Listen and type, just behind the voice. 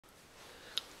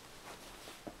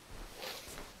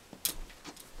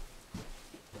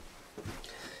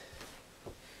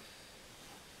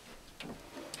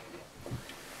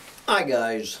Hi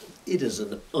guys, it is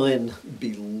an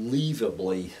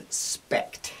unbelievably,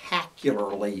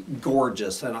 spectacularly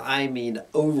gorgeous, and I mean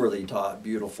over the top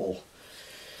beautiful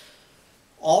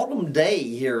autumn day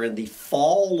here in the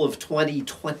fall of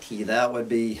 2020. That would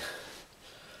be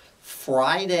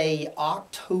Friday,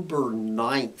 October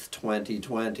 9th,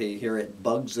 2020 here at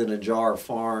Bugs in a Jar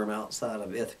Farm outside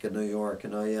of Ithaca, New York.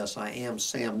 And oh yes, I am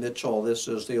Sam Mitchell. This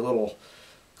is the little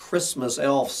Christmas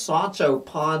elf, Sancho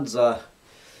Panza,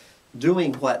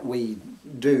 doing what we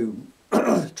do,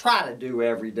 try to do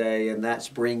every day, and that's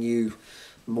bring you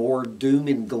more doom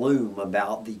and gloom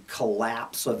about the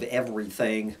collapse of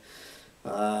everything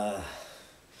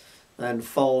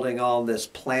unfolding on this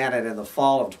planet in the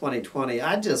fall of 2020.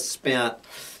 I just spent,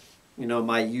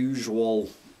 my usual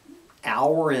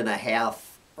hour and a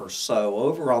half or so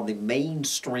over on the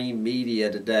mainstream media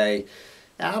today.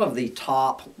 Out of the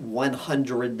top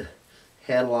 100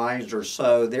 headlines or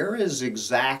so, there is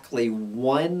exactly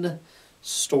one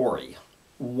story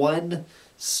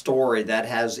that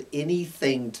has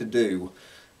anything to do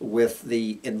with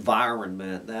the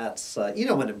environment. That's,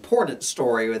 an important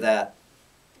story with that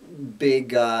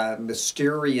big,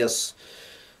 mysterious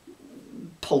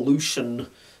pollution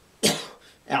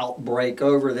outbreak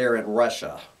over there in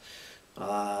Russia.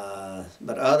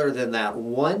 But other than that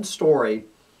one story,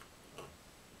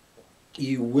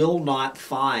 you will not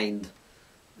find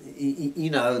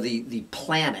the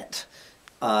planet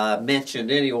mentioned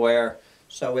anywhere.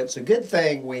 So it's a good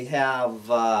thing we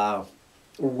have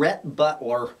Rhett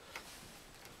Butler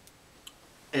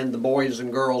and the boys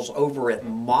and girls over at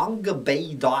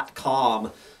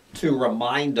mangabay.com to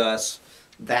remind us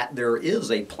that there is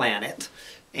a planet,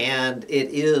 and it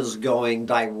is going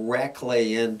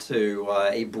directly into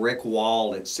a brick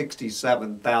wall at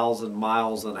 67,000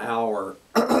 miles an hour,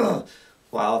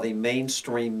 while the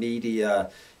mainstream media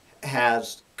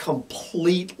has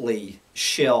completely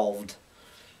shelved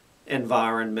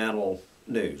environmental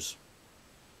news.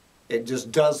 It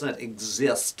just doesn't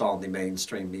exist on the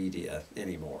mainstream media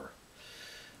anymore.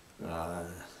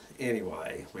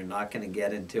 Anyway, we're not going to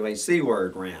get into a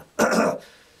C-word rant.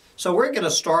 So we're going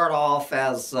to start off,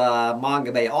 as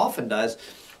Manga Bay often does,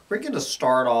 we're going to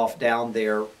start off down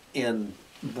there in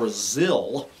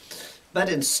Brazil. But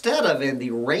instead of in the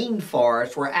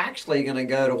rainforest, we're actually going to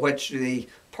go to the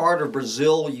part of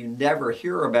Brazil you never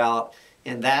hear about,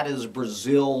 and that is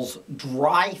Brazil's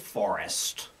dry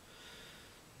forest.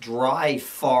 Dry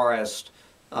forest.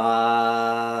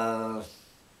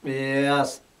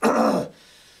 Yes. And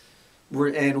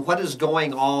what is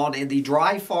going on in the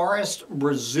dry forest?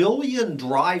 Brazilian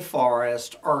dry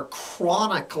forests are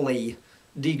chronically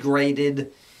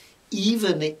degraded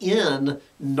even in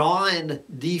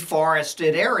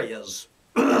non-deforested areas.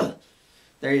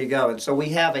 There you go. And so we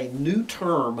have a new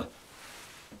term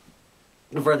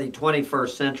for the 21st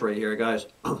century here, guys.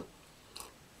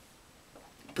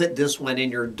 Put this one in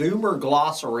your Doomer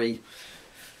glossary.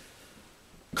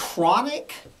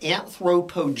 Chronic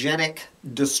anthropogenic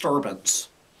disturbance.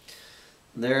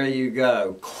 There you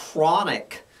go.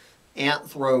 Chronic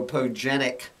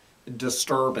anthropogenic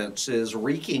disturbance is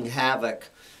wreaking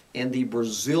havoc in the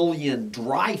Brazilian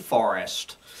dry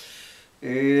forest.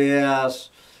 Yes.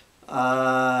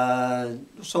 So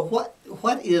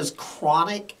what is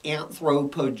chronic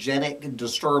anthropogenic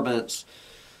disturbance?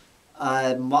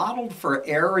 Modeled for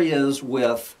areas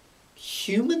with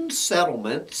human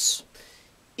settlements,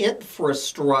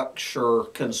 infrastructure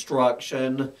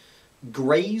construction,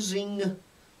 grazing,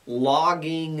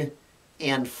 logging,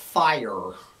 and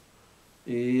fire.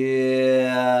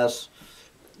 Yes.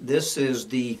 This is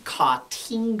the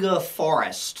Caatinga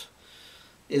Forest.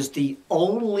 Is the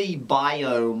only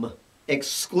biome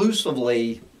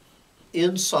exclusively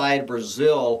inside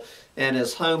Brazil and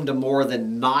is home to more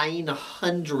than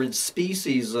 900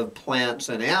 species of plants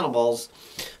and animals,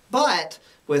 but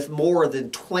with more than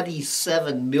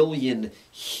 27 million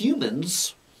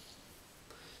humans,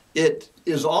 it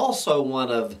is also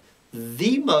one of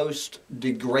the most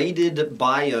degraded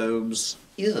biomes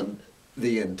in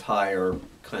the entire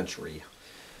country.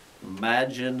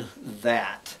 Imagine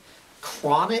that.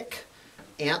 Chronic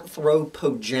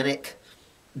anthropogenic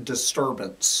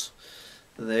disturbance.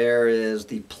 There is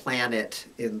the planet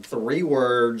in 3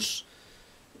 words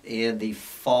in the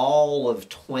fall of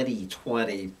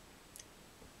 2020.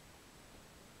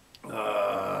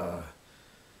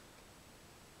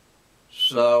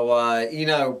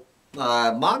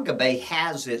 Manga Bay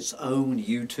has its own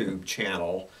YouTube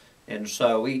channel, and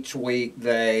so each week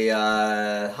they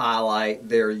highlight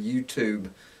their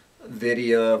YouTube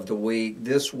video of the week.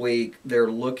 This week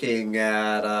they're looking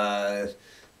at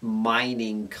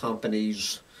mining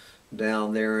companies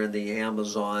down there in the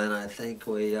Amazon. I think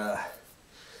we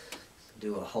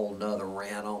do a whole nother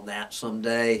rant on that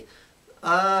someday.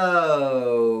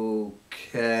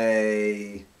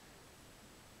 Okay.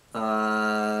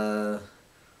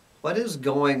 What is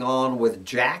going on with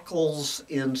jackals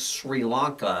in Sri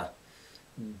Lanka?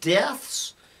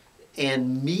 Deaths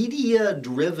and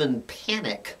media-driven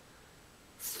panic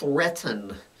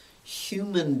threaten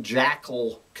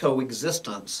human-jackal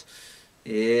coexistence.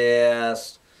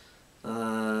 Yes.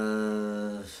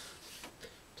 Talking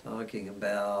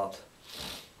about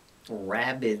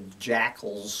rabid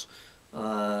jackals.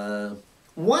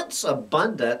 Once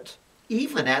abundant,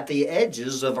 even at the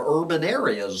edges of urban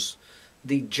areas.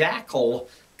 The jackal,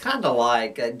 kind of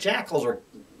like, jackals are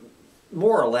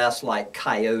more or less like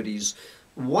coyotes.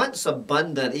 Once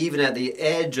abundant, even at the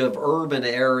edge of urban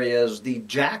areas, the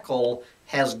jackal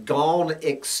has gone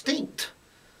extinct.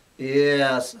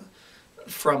 Yes,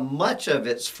 from much of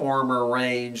its former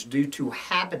range due to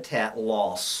habitat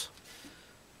loss.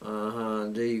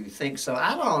 Do you think so?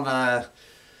 I don't know.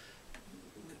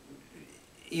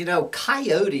 You know,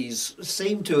 coyotes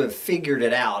seem to have figured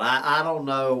it out. I don't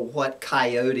know what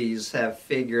coyotes have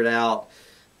figured out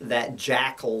that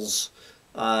jackals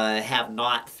have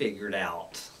not figured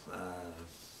out.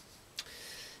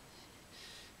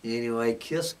 Anyway,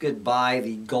 kiss goodbye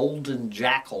the golden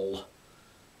jackal.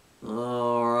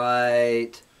 All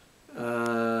right.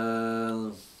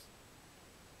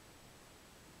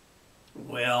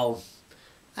 Well,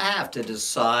 I have to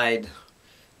decide.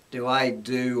 Do I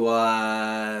do,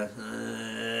 I'm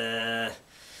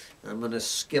going to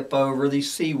skip over the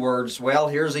C words. Well,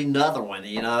 here's another one,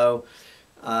 you know.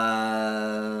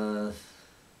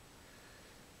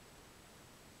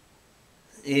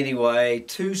 Anyway,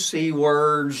 2 C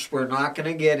words. We're not going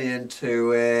to get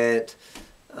into it.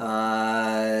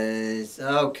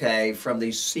 Okay, from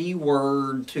the C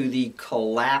word to the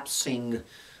collapsing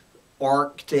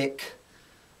Arctic.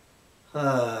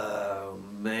 Oh,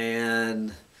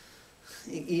 man.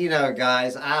 You know,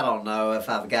 guys, I don't know if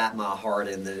I've got my heart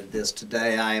into this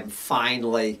today. I am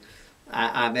finally,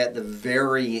 I'm at the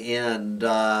very end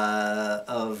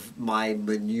of my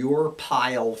manure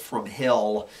pile from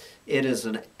hell. It is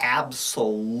an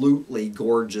absolutely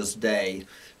gorgeous day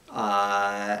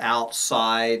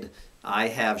outside. I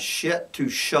have shit to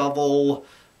shovel,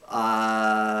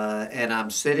 and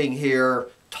I'm sitting here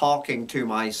talking to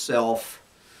myself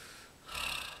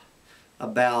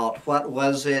about, what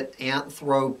was it,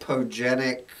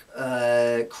 anthropogenic,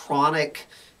 chronic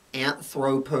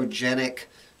anthropogenic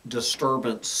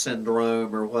disturbance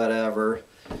syndrome or whatever.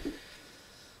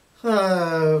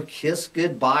 Oh, kiss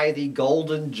goodbye the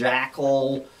golden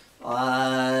jackal,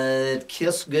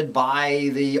 kiss goodbye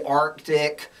the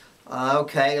Arctic.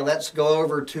 Okay, let's go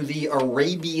over to the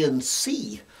Arabian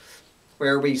Sea,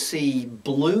 where we see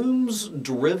blooms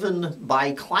driven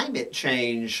by climate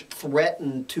change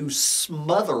threaten to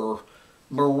smother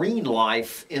marine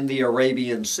life in the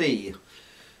Arabian Sea.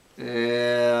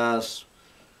 Yes,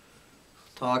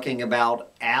 talking about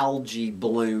algae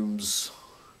blooms.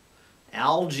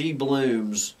 Algae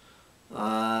blooms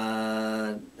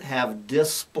have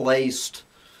displaced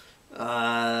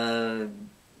the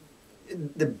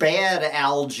bad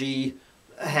algae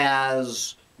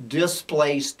has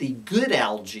displaced the good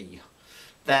algae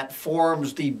that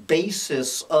forms the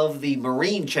basis of the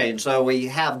marine chain. So we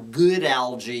have good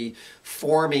algae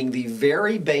forming the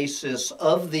very basis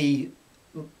of the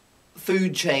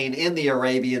food chain in the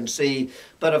Arabian Sea,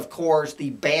 but of course the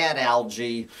bad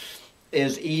algae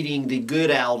is eating the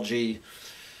good algae.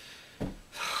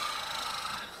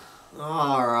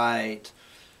 All right.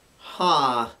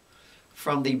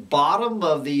 From the bottom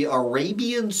of the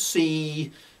Arabian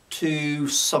Sea to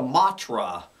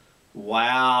Sumatra.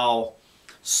 Wow.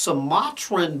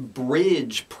 Sumatran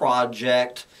bridge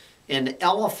project in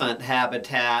elephant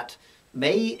habitat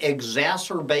may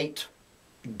exacerbate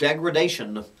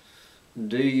degradation.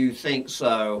 Do you think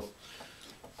so?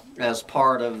 As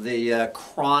part of the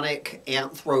chronic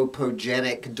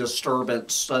anthropogenic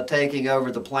disturbance taking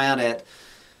over the planet.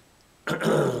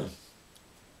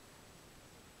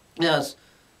 Yes,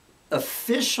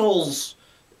 officials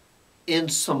in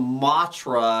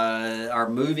Sumatra are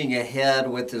moving ahead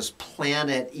with this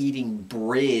planet-eating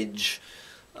bridge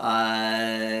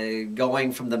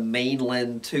going from the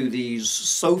mainland to these,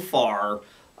 so far,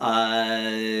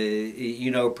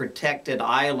 you know, protected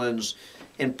islands,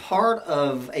 and part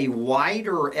of a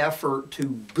wider effort to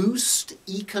boost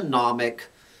economic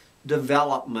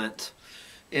development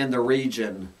in the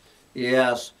region.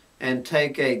 Yes, and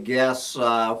take a guess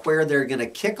where they're going to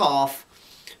kick off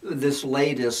this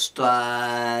latest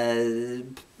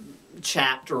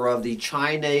chapter of the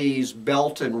Chinese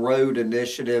Belt and Road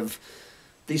Initiative,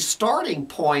 the starting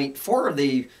point for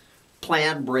the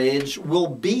planned bridge will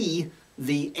be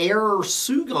the Air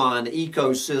Sugan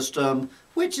ecosystem,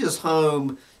 which is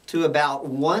home to about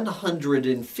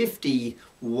 150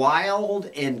 wild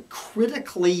and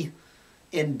critically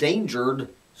endangered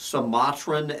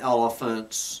Sumatran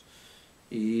elephants.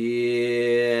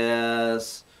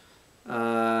 Yes. The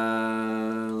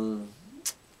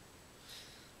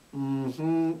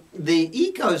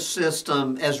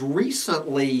ecosystem, as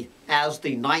recently as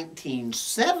the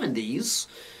 1970s,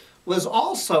 was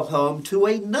also home to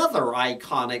another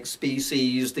iconic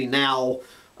species, the now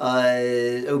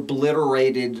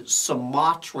obliterated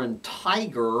Sumatran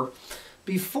tiger,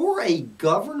 before a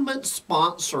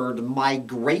government-sponsored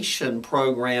migration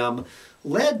program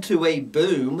led to a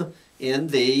boom in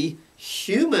the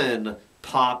human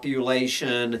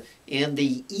population in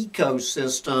the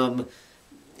ecosystem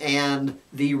and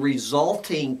the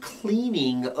resulting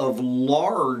cleaning of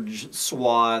large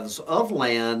swaths of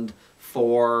land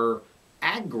for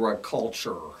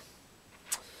agriculture.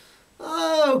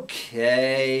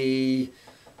 Okay,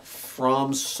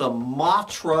 from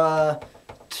Sumatra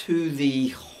to the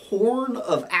Horn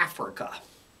of Africa.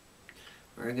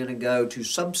 We're going to go to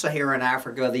sub-Saharan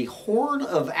Africa, the Horn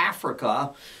of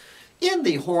Africa. In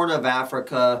the Horn of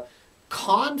Africa,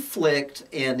 conflict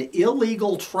and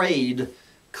illegal trade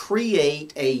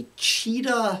create a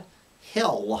cheetah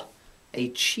hill. A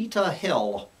cheetah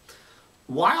hill.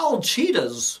 Wild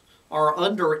cheetahs are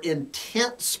under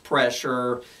intense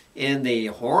pressure in the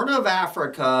Horn of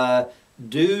Africa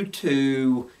due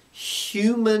to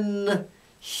human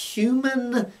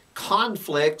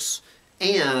conflicts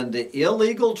and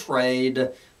illegal trade,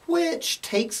 which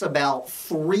takes about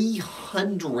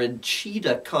 300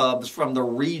 cheetah cubs from the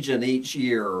region each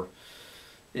year.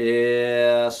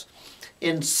 Yes.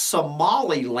 In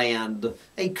Somaliland,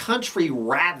 a country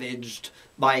ravaged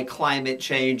by climate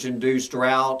change-induced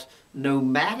drought,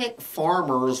 nomadic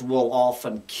farmers will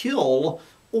often kill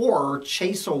or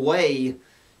chase away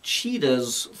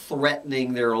cheetahs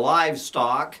threatening their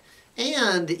livestock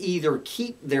and either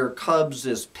keep their cubs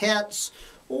as pets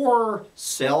or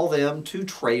sell them to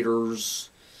traders.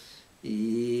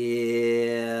 Yes.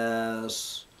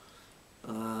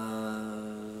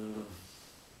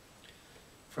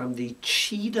 From the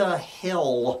Cheetah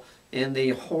Hill in the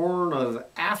Horn of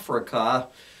Africa,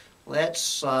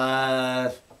 let's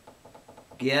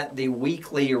get the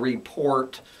weekly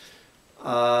report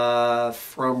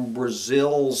from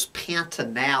Brazil's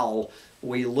Pantanal.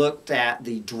 We looked at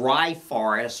the dry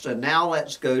forest, and now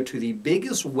let's go to the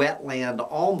biggest wetland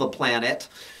on the planet,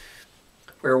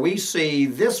 where we see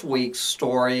this week's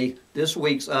story, this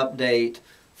week's update.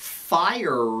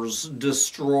 Fires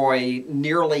destroy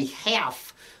nearly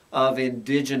half of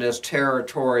indigenous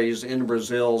territories in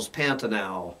Brazil's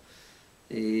Pantanal.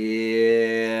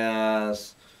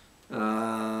 Yes.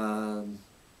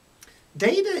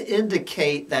 Data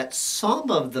indicate that some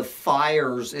of the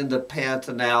fires in the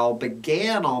Pantanal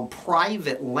began on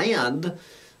private land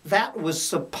that was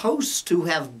supposed to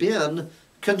have been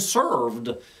conserved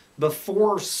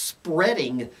before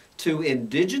spreading to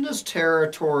indigenous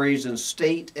territories and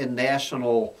state and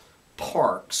national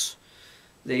parks.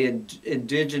 The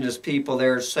indigenous people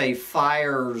there say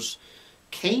fires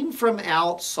came from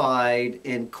outside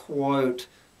and, quote,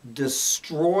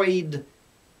 destroyed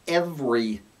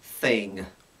everything.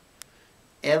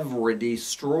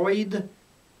 Destroyed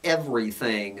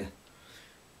everything.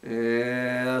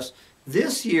 Yes.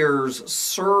 This year's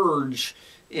surge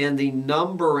in the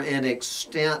number and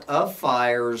extent of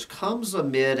fires comes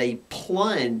amid a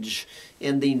plunge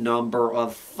in the number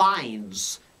of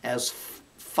fines. As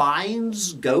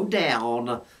fines go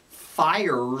down,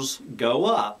 fires go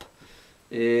up.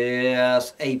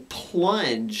 Yes, a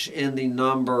plunge in the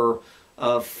number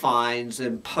of fines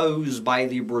imposed by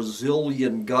the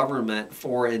Brazilian government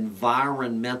for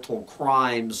environmental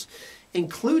crimes,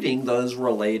 including those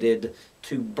related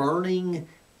to burning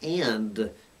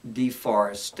and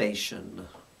deforestation.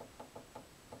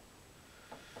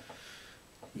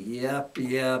 Yep.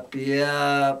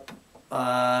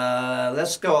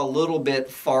 Let's go a little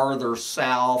bit farther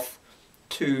south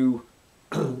to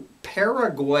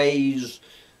Paraguay's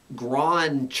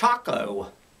Gran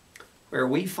Chaco, where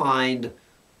we find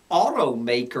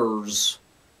automakers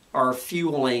are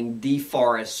fueling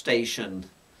deforestation.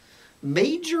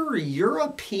 Major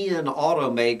European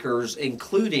automakers,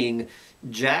 including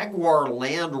Jaguar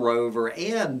Land Rover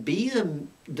and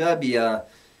BMW,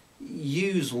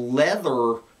 use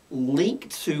leather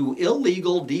linked to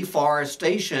illegal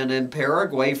deforestation in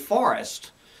Paraguay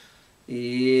forest.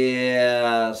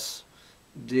 Yes.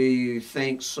 Do you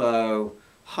think so?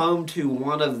 Home to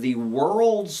one of the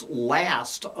world's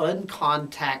last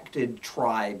uncontacted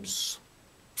tribes.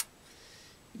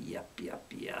 Yep.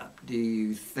 Do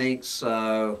you think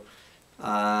so?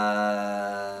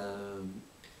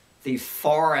 The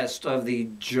forest of the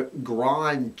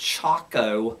Gran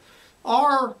Chaco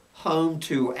are home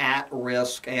to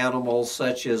at-risk animals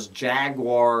such as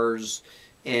jaguars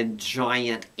and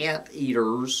giant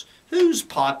anteaters, whose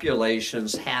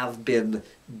populations have been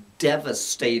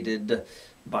devastated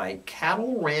by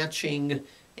cattle ranching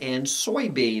and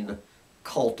soybean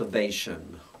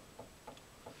cultivation.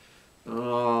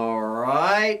 All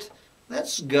right,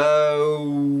 let's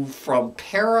go from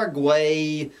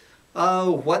Paraguay.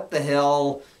 Oh, what the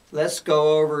hell? Let's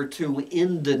go over to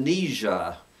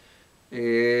Indonesia.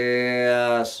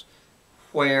 Yes,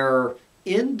 where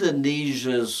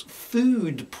Indonesia's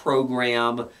food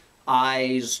program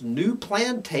eyes new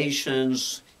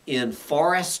plantations in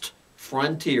forest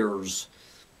frontiers.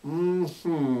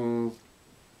 The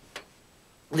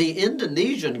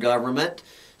Indonesian government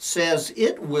says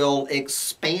it will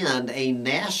expand a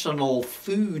national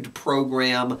food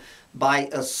program by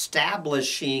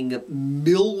establishing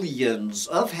millions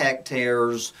of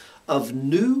hectares of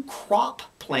new crop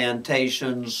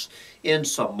plantations in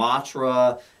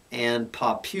Sumatra and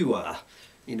Papua,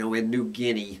 in New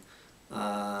Guinea.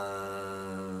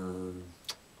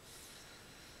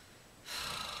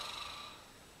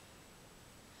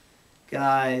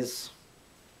 Guys,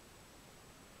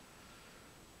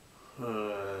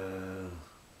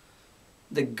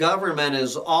 the government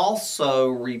is also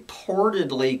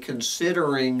reportedly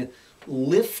considering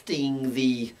lifting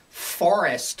the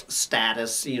forest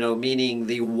status, meaning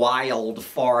the wild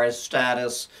forest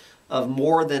status of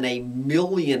more than 1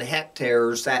 million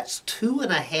hectares. That's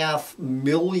 2.5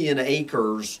 million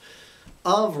acres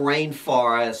of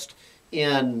rainforest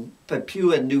in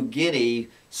Papua New Guinea,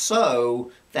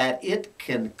 so that it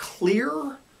can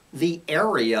clear the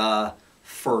area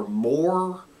for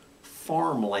more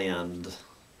farmland.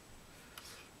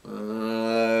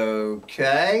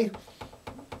 Okay.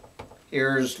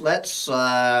 Let's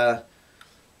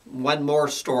one more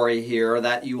story here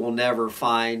that you will never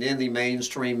find in the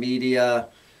mainstream media.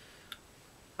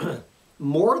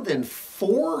 More than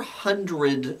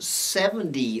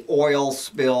 470 oil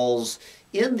spills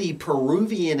in the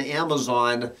Peruvian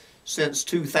Amazon since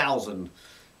 2000.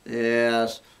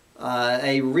 Yes.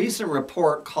 A recent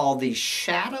report called The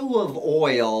Shadow of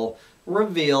Oil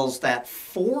reveals that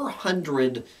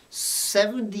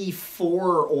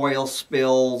 474 oil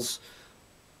spills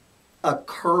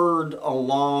occurred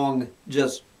along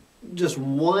just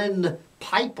one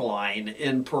pipeline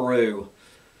in Peru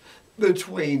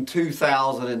between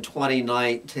 2000 and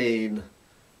 2019.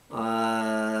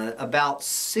 About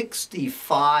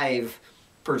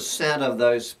 65% of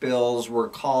those spills were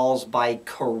caused by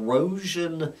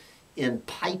corrosion in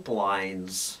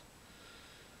pipelines.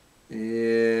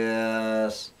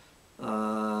 Yes.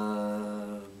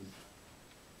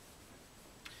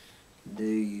 Do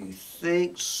you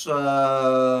think so?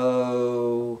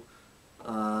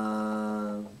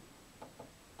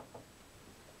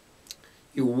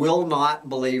 You will not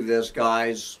believe this,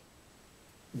 guys.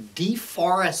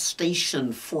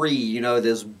 Deforestation free,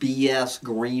 this BS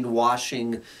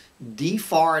greenwashing,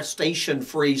 deforestation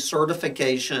free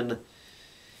certification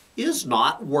is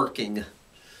not working.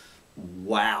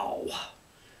 Wow.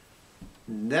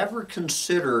 Never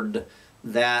considered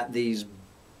that these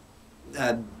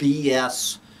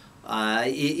BS,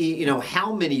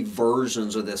 how many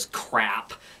versions of this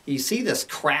crap? You see this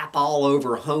crap all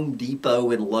over Home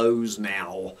Depot and Lowe's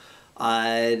now.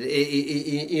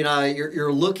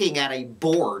 You're looking at a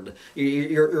board.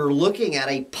 You're looking at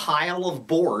a pile of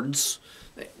boards.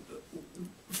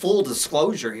 Full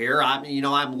disclosure here,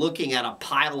 I'm looking at a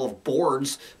pile of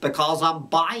boards because I'm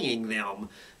buying them,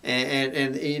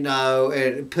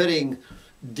 and putting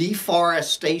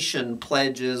deforestation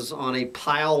pledges on a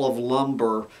pile of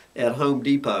lumber at Home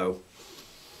Depot.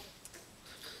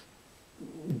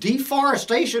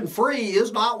 Deforestation free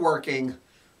is not working.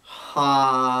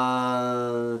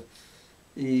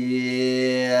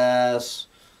 Yes.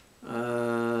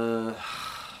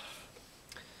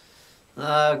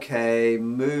 Okay,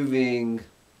 moving.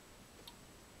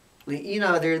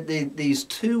 These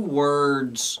two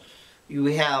words, you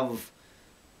have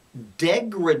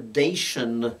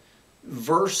degradation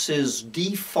versus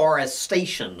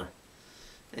deforestation.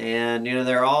 And,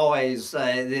 they're always,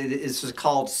 this is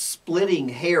called splitting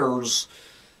hairs,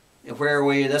 where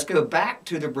let's go back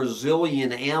to the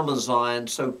Brazilian Amazon.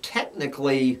 So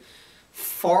technically,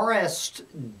 forest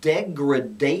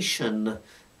degradation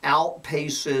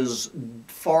outpaces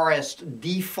forest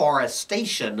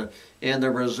deforestation in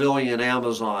the Brazilian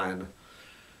Amazon.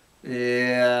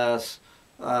 Yes.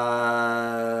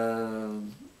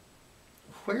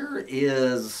 Where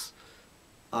is...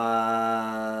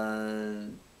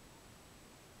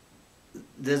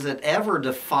 does it ever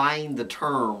define the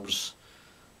terms?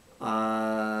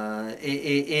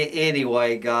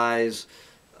 Anyway, guys,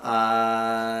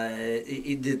 the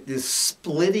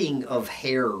splitting of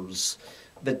hairs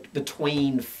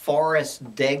between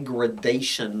forest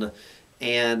degradation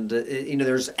and,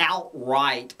 there's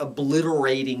outright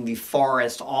obliterating the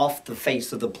forest off the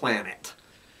face of the planet.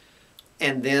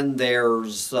 And then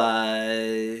there's,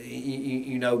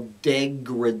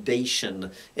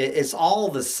 degradation. It's all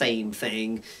the same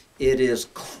thing. It is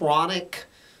chronic,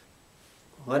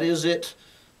 what is it?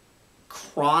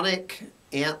 Chronic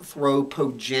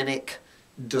anthropogenic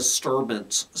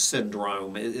disturbance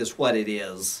syndrome is what it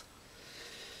is.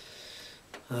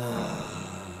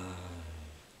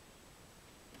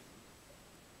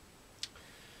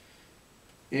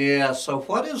 Yeah, so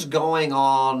what is going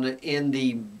on in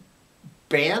the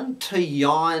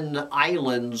Bantayan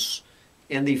Islands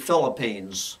in the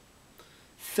Philippines?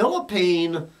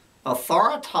 Philippine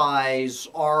authorities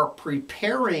are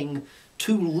preparing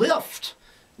to lift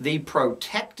the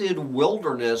protected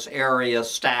wilderness area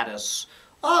status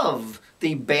of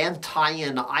the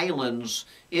Bantayan Islands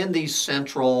in the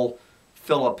central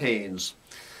Philippines.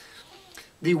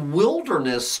 The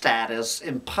wilderness status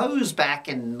imposed back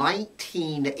in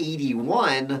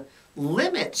 1981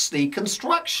 limits the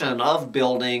construction of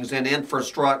buildings and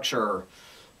infrastructure.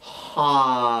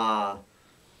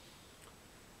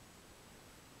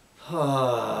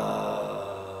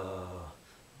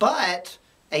 But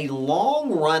a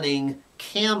long-running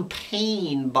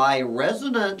campaign by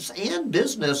residents and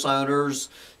business owners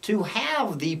to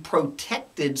have the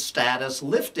protected status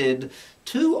lifted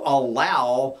to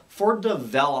allow for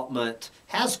development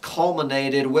has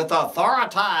culminated with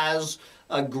authorities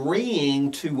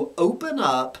agreeing to open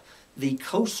up the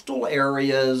coastal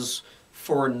areas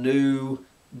for new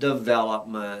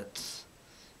development.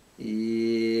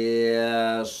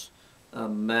 Yes,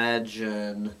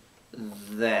 imagine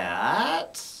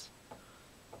that.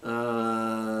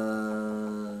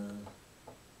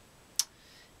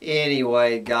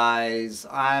 Anyway, guys,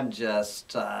 I'm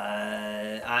just,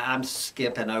 I'm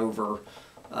skipping over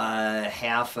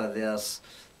half of this.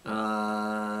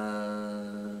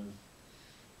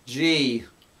 Gee,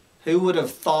 who would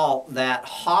have thought that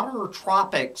hotter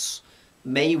tropics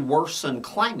may worsen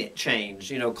climate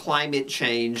change? Climate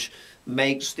change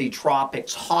makes the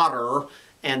tropics hotter,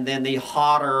 and then the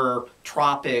hotter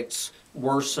tropics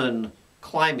worsen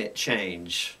climate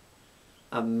change.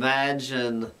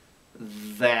 Imagine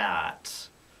that.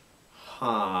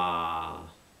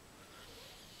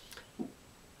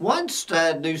 One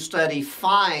new study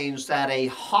finds that a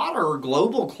hotter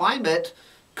global climate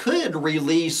could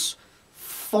release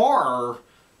far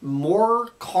more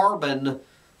carbon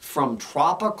from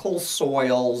tropical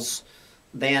soils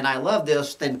than, I love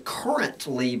this, than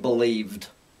currently believed.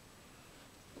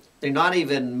 They're not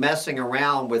even messing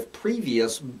around with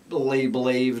previously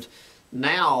believed.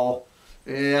 Now,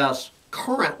 yes,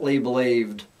 currently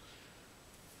believed.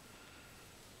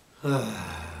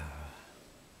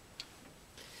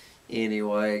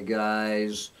 Anyway,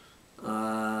 guys,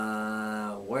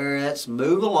 let's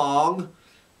move along.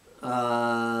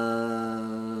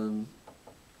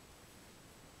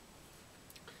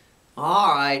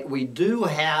 All right, we do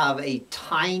have a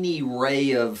tiny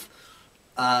ray of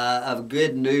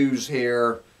good news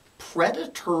here.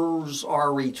 Predators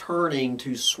are returning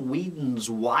to Sweden's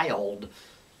wild.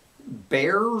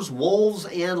 Bears, wolves,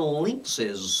 and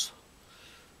lynxes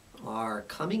are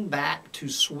coming back to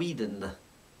Sweden.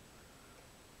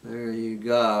 There you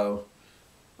go.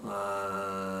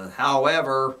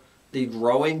 However, the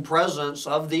growing presence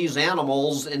of these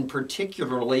animals, and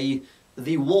particularly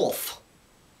the wolf,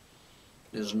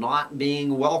 is not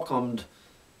being welcomed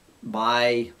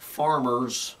by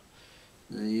farmers.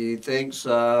 You think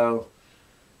so?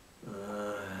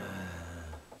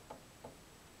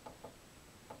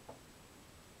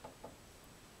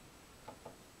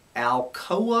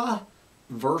 Alcoa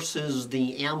versus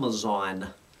the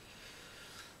Amazon.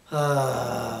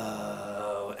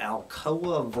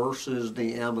 Alcoa versus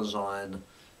the Amazon.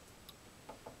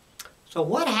 So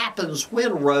what happens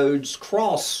when roads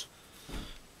cross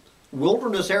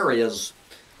wilderness areas?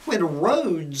 When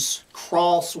roads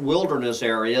cross wilderness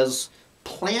areas,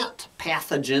 plant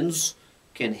pathogens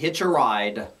can hitch a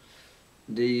ride.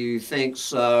 Do you think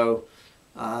so?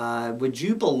 Would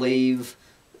you believe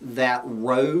that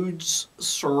roads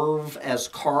serve as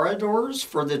corridors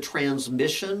for the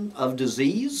transmission of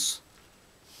disease?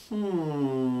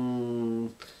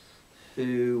 Who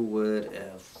would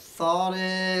have thought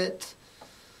it?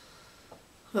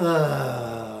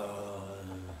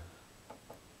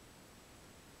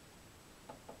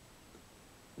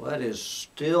 What is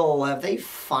still, have they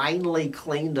finally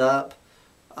cleaned up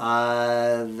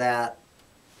that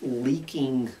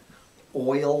leaking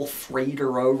oil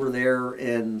freighter over there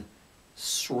in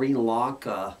Sri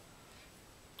Lanka?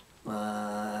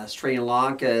 Sri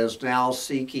Lanka is now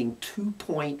seeking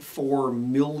 $2.4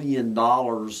 million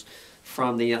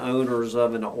from the owners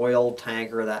of an oil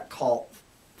tanker that caught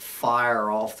fire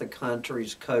off the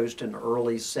country's coast in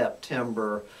early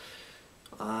September.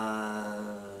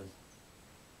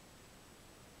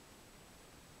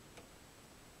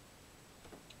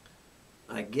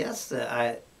 I guess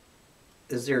that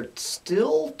is there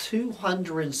still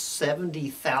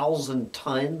 270,000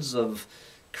 tons of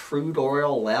crude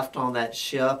oil left on that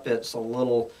ship? It's a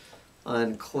little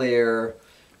unclear.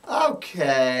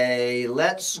 Okay,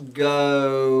 let's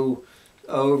go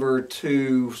over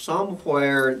to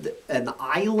somewhere, an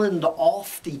island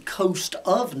off the coast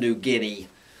of New Guinea.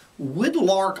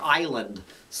 Woodlark Island,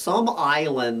 some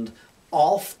island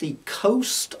off the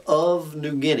coast of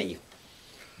New Guinea.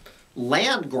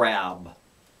 Land grab,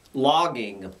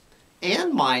 logging,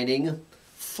 and mining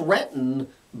threaten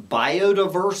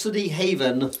biodiversity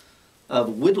haven of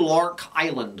Woodlark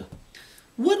Island.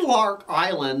 Woodlark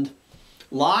Island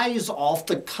lies off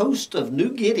the coast of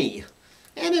New Guinea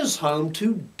and is home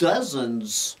to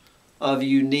dozens of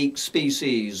unique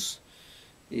species.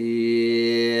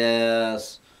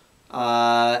 Yes.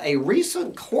 A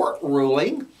recent court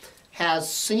ruling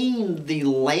has seen the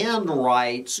land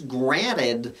rights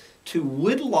granted to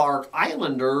Woodlark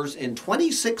Islanders in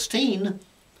 2016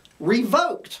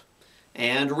 revoked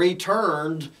and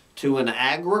returned to an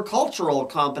agricultural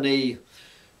company,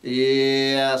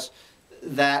 yes,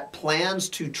 that plans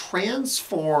to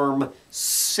transform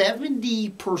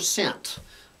 70%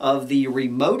 of the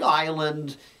remote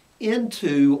island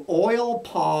into oil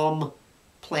palm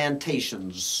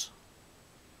plantations.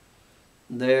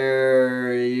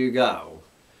 There you go.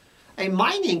 A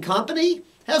mining company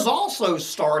has also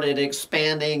started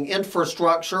expanding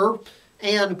infrastructure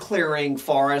and clearing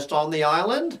forest on the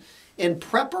island in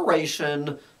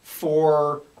preparation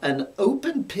for an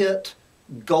open pit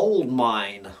gold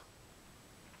mine.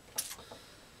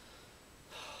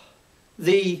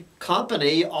 The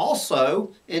company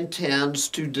also intends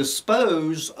to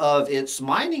dispose of its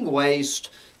mining waste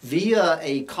via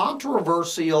a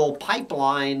controversial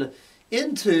pipeline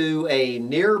into a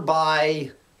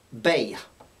nearby bay.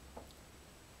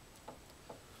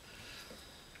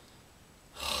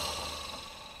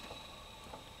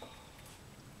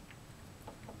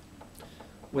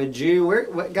 Would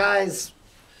you, guys,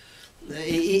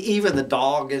 even the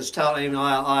dog is telling him,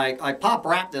 like, Pop,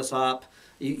 wrap this up.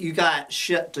 You got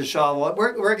shit to shovel.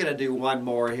 We're going to do one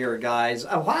more here, guys.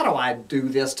 Why do I do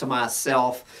this to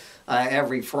myself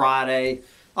every Friday?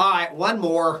 All right, one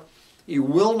more. You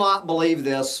will not believe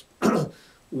this.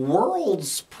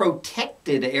 World's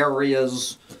protected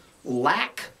areas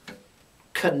lack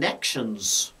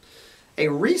connections. A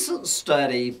recent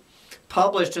study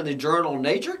published in the journal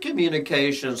Nature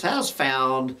Communications has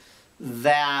found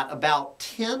that about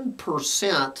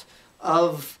 10%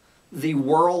 of the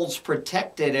world's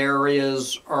protected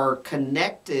areas are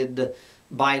connected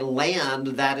by land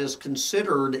that is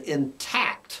considered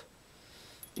intact.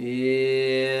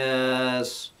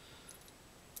 Yes.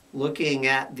 Looking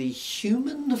at the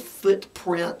Human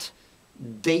Footprint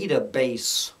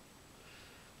Database.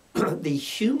 The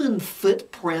Human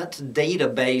Footprint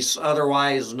Database,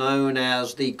 otherwise known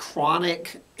as the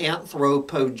Chronic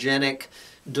Anthropogenic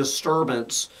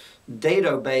Disturbance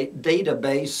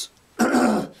Database,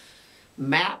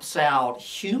 maps out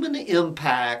human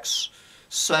impacts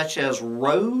such as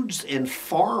roads and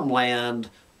farmland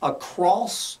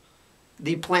across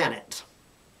the planet.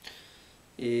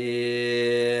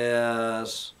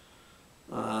 Yes.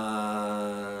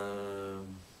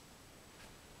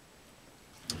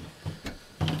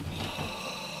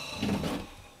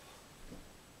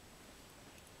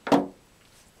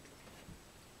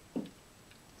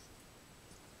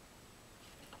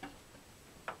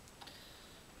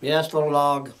 Yes, little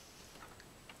dog.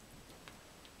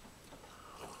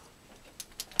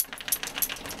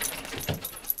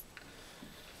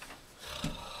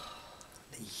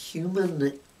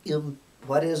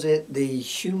 What is it? The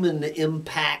human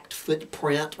impact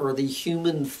footprint, or the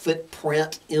human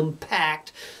footprint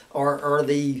impact, or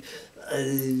the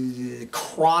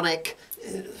chronic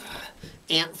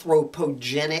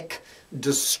anthropogenic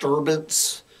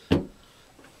disturbance.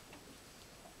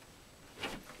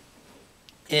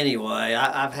 Anyway,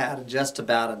 I've had just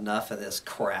about enough of this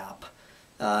crap.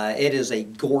 It is a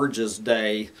gorgeous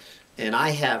day, and I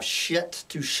have shit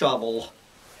to shovel.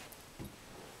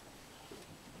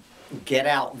 Get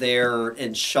out there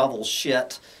and shovel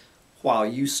shit while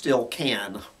you still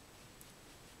can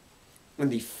in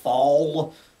the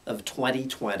fall of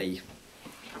 2020.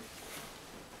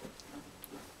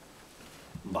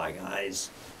 Bye, guys.